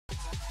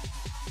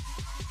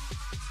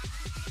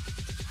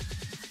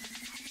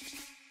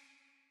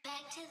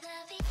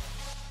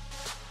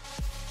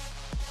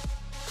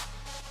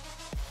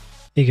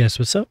Hey guys,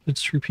 what's up?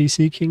 It's True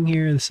PC King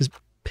here. This is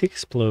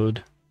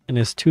Pixplode, and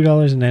it's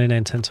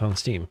 $2.99 on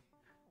Steam.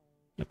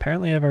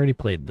 Apparently I've already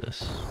played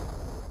this.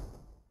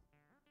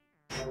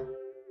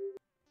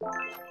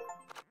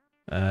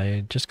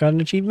 I just got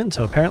an achievement,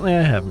 so apparently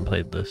I haven't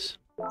played this.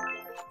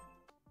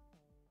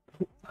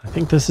 I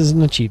think this is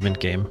an achievement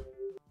game.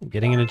 I'm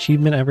getting an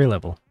achievement every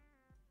level.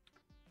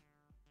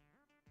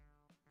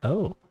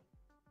 Oh.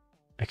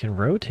 I can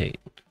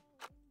rotate.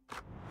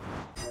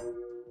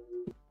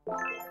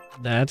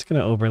 That's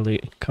gonna overly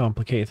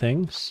complicate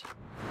things.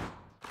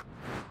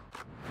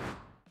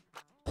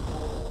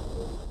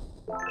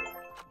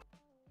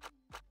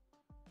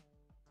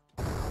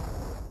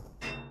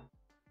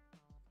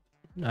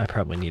 I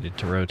probably needed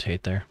to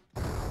rotate there.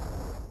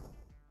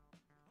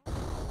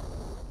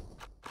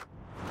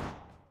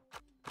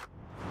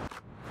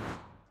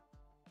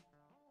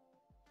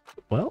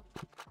 Well.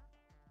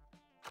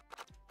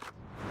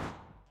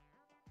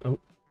 Oh,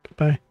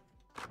 goodbye.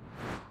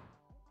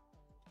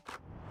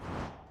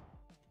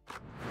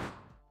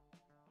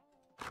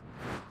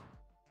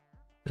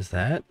 Is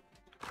that?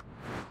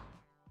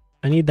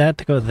 I need that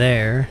to go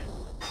there.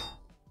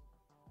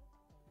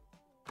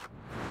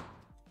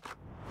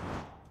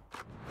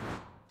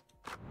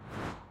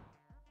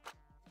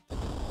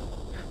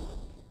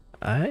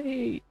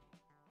 I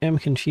am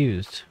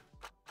confused.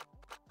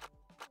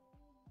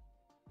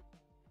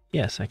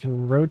 Yes, I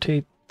can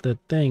rotate the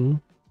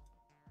thing.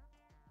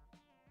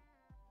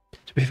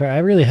 To be fair, I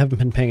really haven't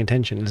been paying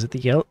attention. Is it the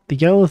yellow? The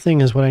yellow thing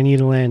is what I need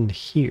to land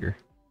here.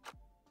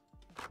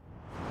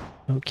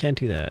 Oh, can't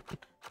do that.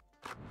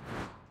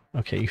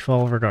 Okay, you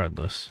fall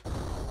regardless.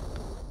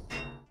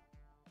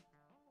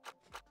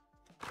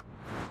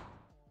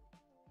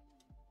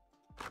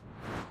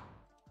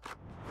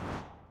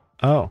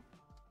 Oh.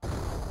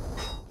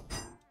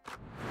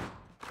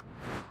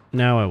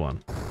 Now I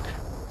won.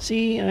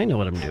 See, I know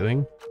what I'm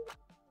doing.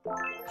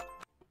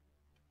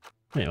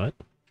 Wait, what?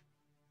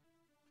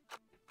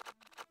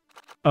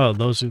 Oh,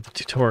 those are the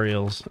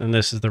tutorials, and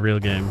this is the real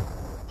game.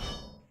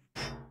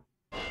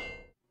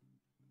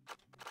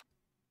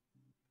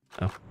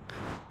 Oh,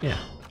 yeah,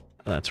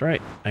 that's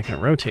right. I can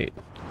rotate.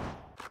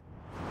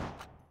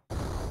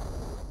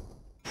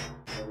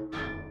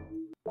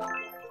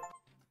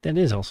 That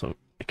is also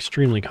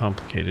extremely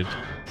complicated.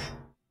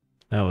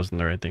 That wasn't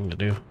the right thing to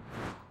do.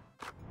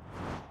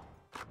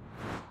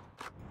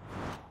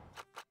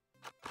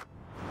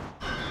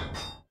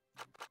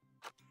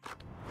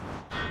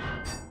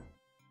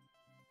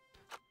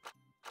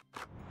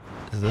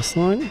 Is this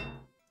line?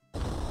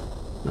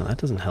 No, that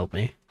doesn't help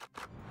me.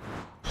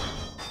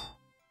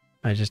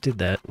 I just did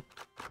that.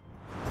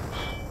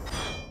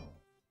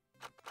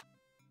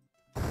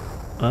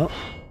 Well.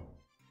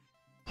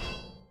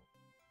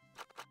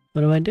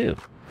 What do I do?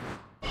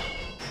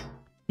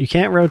 You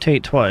can't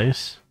rotate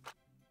twice.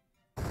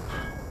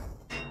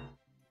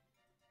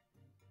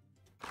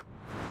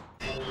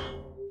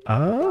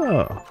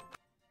 Oh.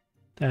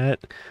 That...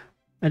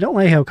 I don't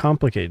like how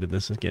complicated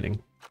this is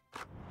getting.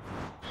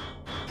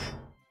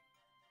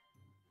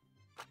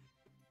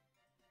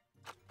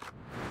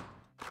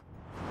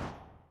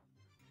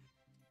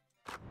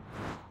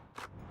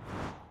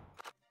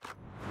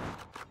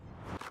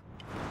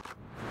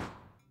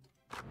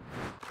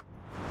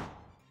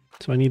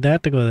 So I need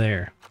that to go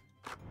there.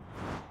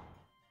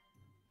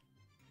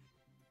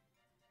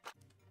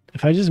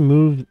 If I just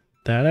move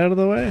that out of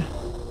the way?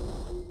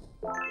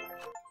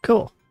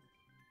 Cool.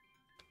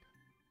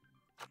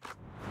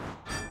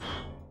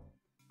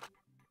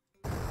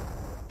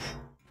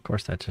 Of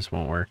course that just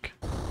won't work.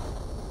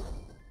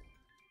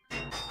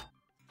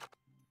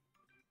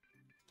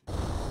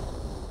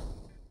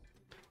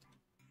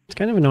 It's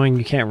kind of annoying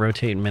you can't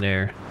rotate in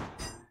midair.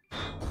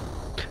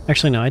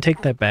 Actually, no, I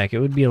take that back. It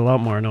would be a lot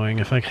more annoying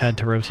if I had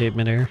to rotate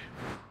midair.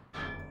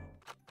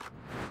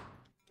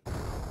 Oh,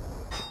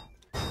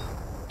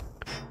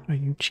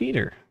 you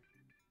cheater.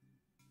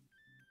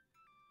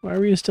 Why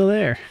were you still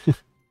there?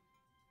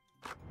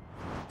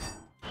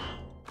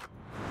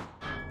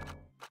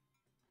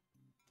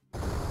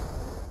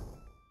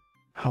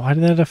 Oh, why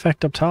did that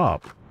affect up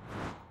top?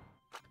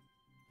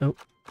 Oh,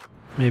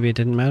 maybe it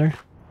didn't matter?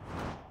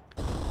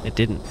 It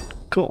didn't.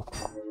 Cool.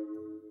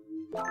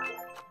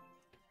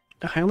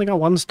 I only got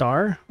 1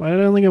 star? Why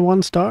did I only get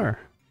 1 star?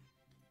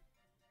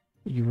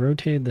 You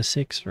rotated the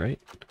 6, right?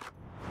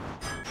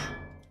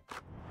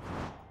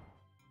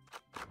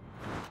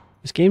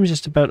 This game is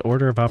just about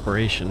order of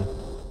operation.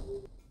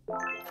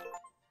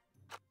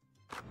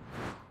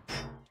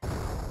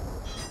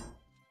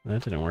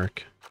 That didn't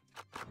work.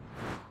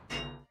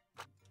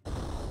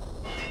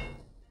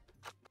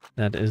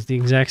 That is the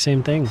exact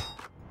same thing.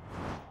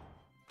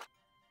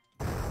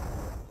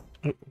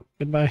 Oh,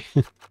 goodbye.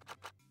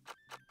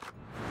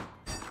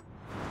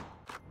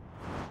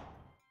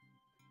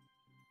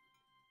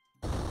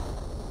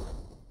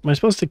 Am I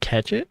supposed to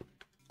catch it?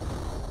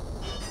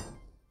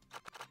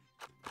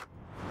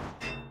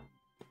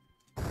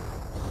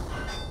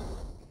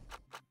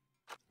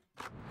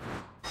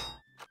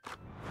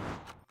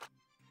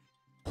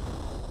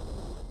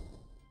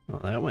 Well,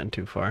 that went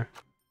too far.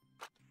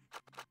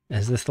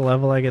 Is this the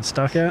level I get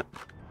stuck at?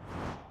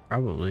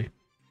 Probably.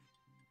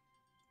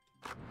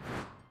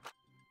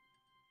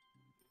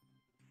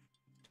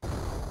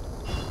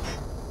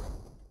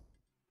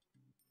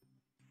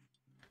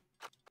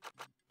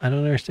 I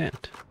don't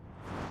understand.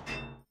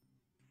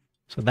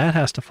 So that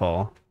has to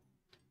fall.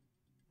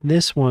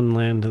 This one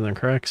lands in the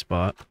correct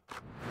spot.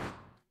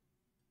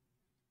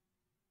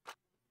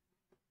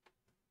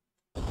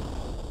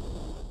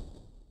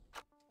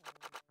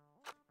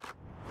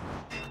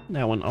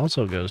 That one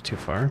also goes too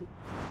far.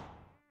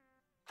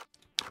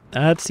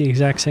 That's the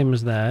exact same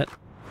as that.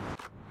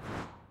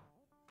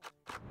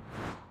 I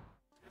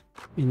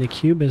mean, the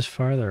cube is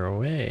farther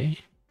away.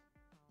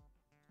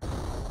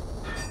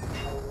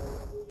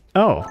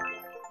 Oh.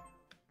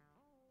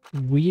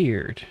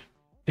 Weird.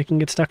 It can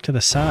get stuck to the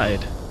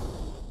side.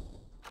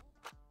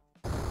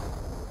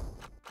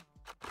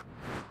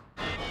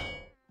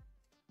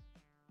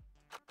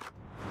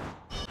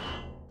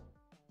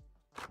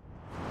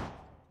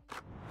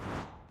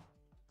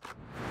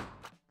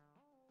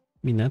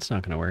 I mean, that's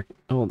not going to work.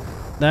 Oh,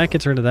 that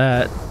gets rid of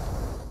that.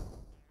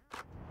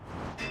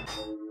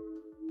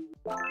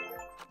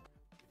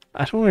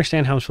 I don't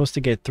understand how I'm supposed to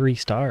get 3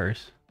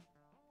 stars.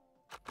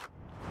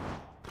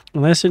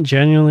 Unless it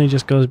genuinely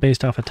just goes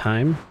based off of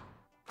time.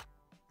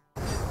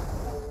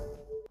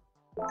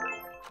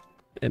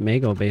 It may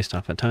go based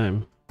off of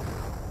time.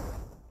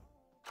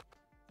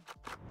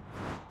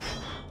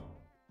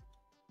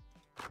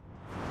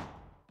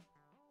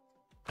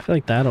 I feel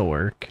like that'll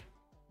work.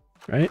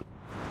 Right?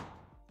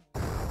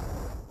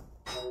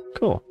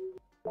 Cool.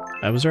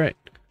 I was right.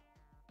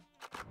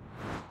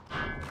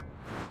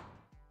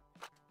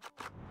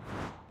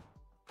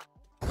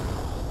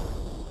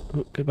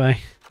 Oh, goodbye.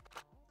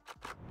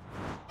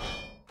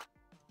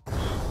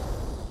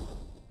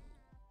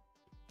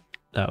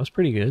 That was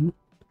pretty good.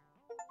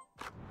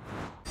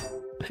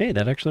 Hey,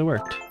 that actually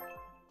worked.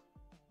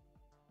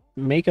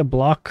 Make a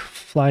block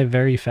fly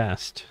very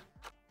fast.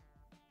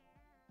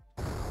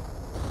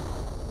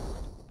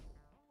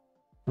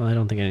 Well, I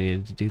don't think I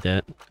needed to do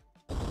that.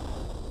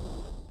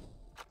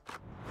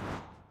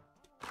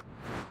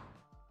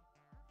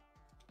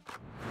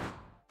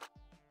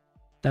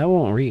 That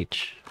won't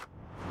reach.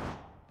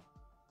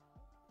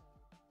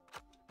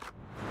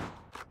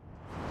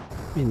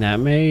 I mean,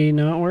 that may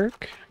not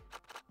work.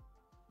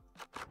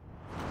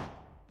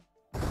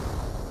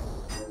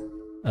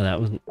 Oh,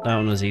 that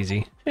one was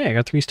easy. Hey, I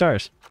got 3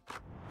 stars.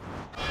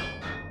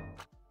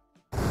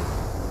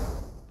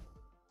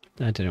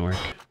 That didn't work.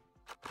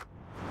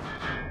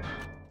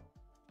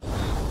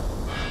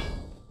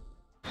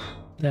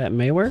 That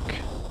may work.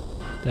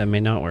 That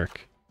may not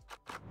work.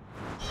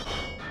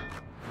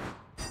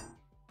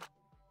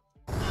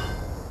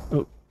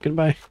 Oh,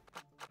 goodbye.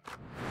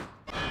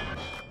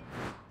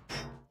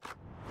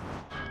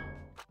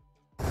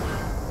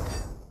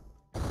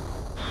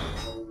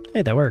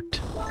 Hey, that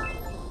worked.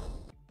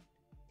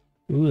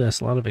 Ooh,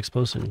 that's a lot of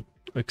explosives.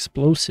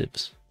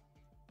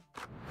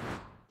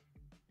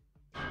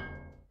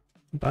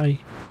 Bye.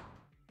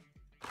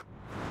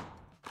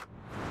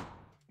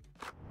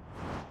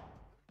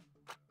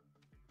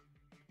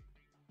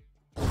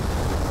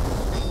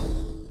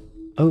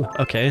 Oh,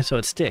 okay, so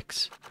it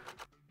sticks.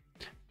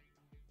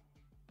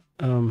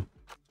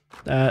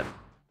 That...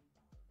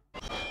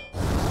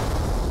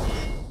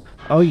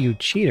 Oh, you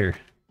cheater.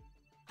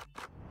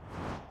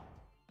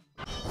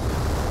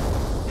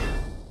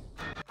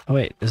 Oh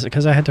wait, is it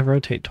because I had to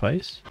rotate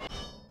twice?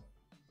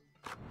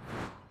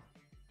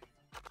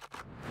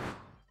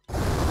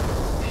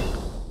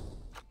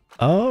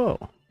 Oh.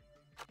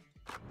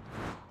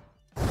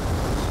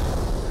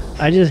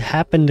 I just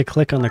happened to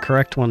click on the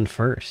correct one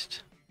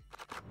first.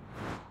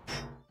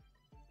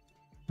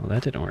 Well,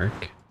 that didn't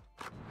work.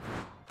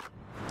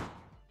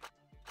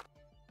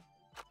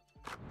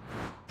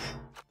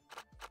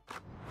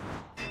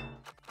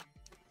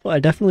 Well, I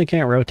definitely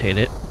can't rotate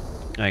it.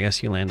 I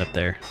guess you land up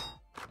there.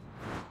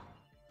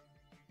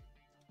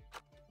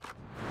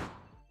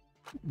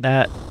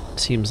 That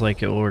seems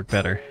like it will work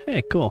better.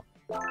 Hey, cool.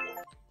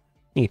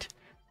 Neat.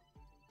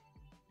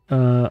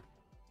 That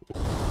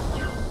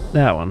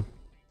one.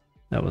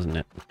 That wasn't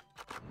it.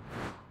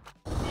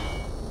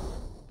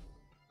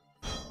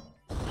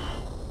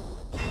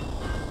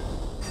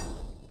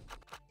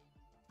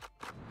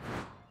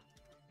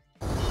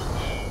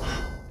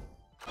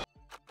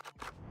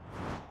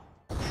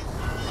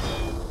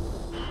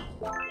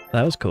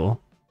 That was cool.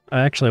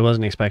 I actually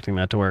wasn't expecting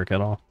that to work at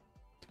all.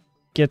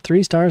 Get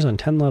 3 stars on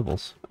 10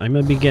 levels. I'm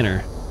a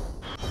beginner.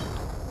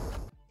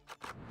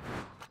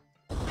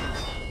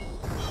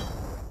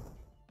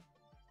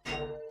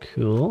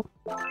 Cool.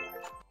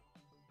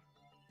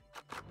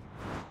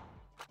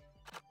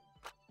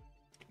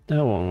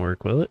 That won't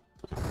work, will it?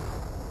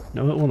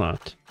 No, it will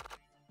not.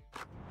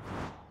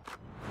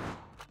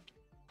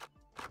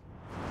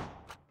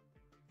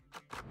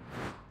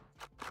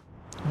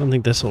 I don't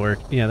think this will work.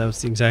 Yeah, that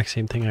was the exact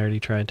same thing I already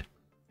tried.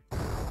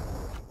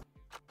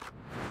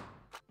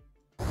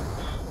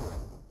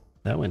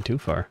 That went too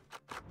far.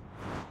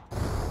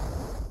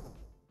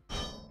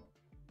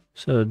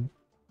 So,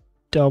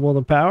 double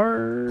the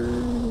power.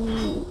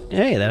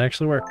 Hey, that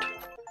actually worked.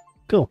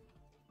 Cool.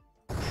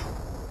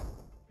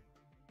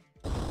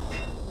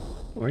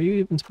 Where are you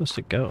even supposed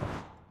to go?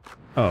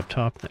 Oh, up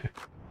top there.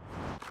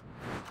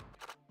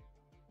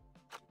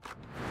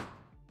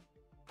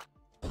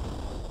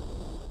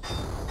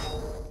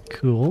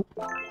 Cool.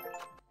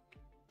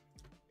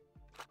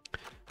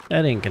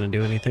 That ain't gonna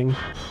do anything.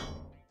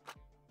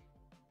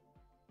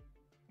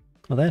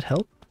 Will that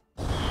help?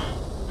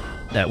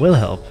 That will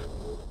help.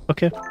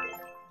 Okay.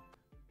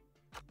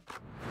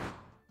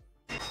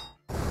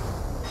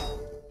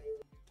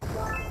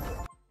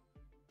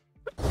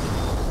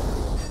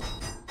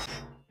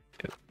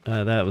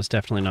 That was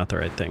definitely not the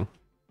right thing.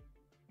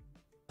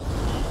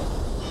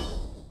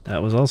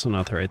 That was also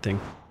not the right thing.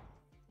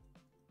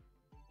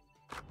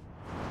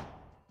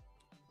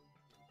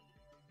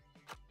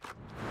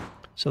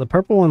 So the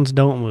purple ones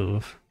don't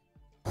move.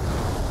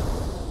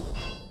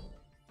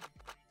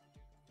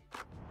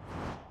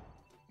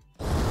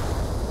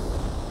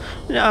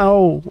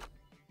 No!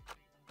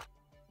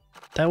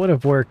 That would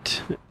have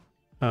worked.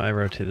 Oh, I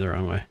rotated the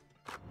wrong way.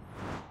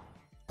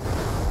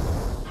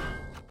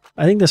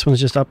 I think this one's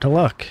just up to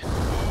luck.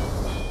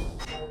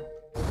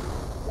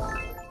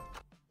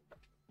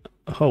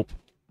 Hope.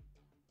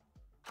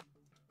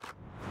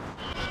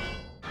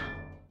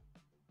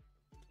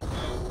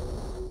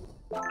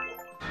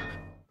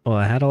 Well,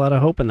 I had a lot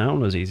of hope and that one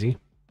was easy.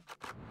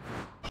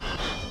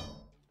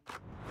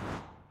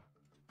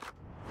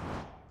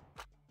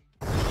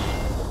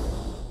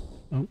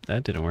 Oh,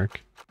 that didn't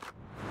work.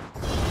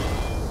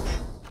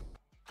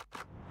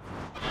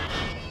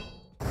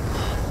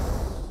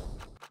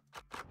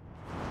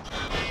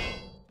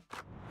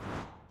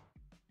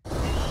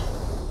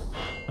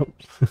 Oh.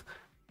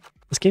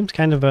 This game's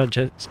kind of a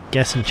just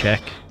guess and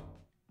check.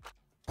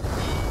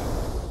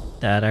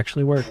 That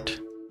actually worked.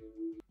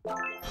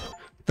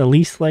 The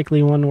least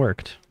likely one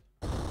worked.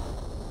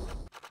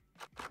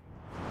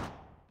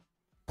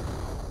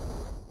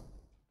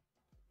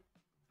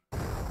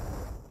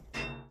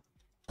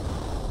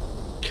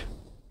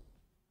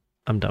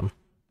 I'm dumb.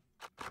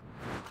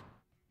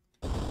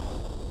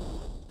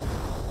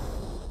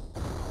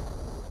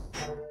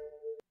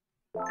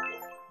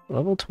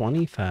 Level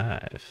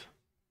 25.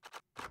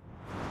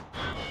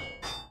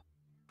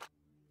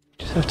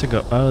 Just have to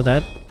go. Oh,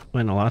 that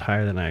went a lot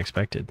higher than I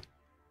expected.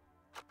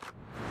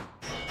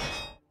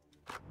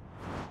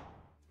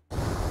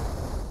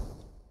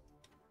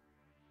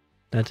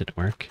 That didn't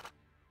work.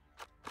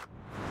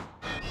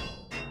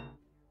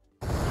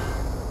 I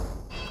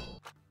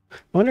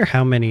wonder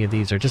how many of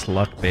these are just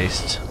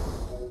luck-based.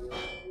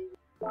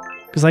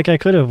 Because, like, I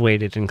could have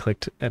waited and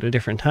clicked at a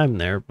different time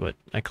there, but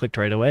I clicked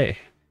right away,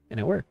 and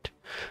it worked.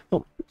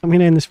 Well, I'm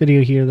going to end this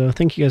video here, though.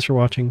 Thank you guys for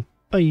watching.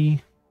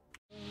 Bye!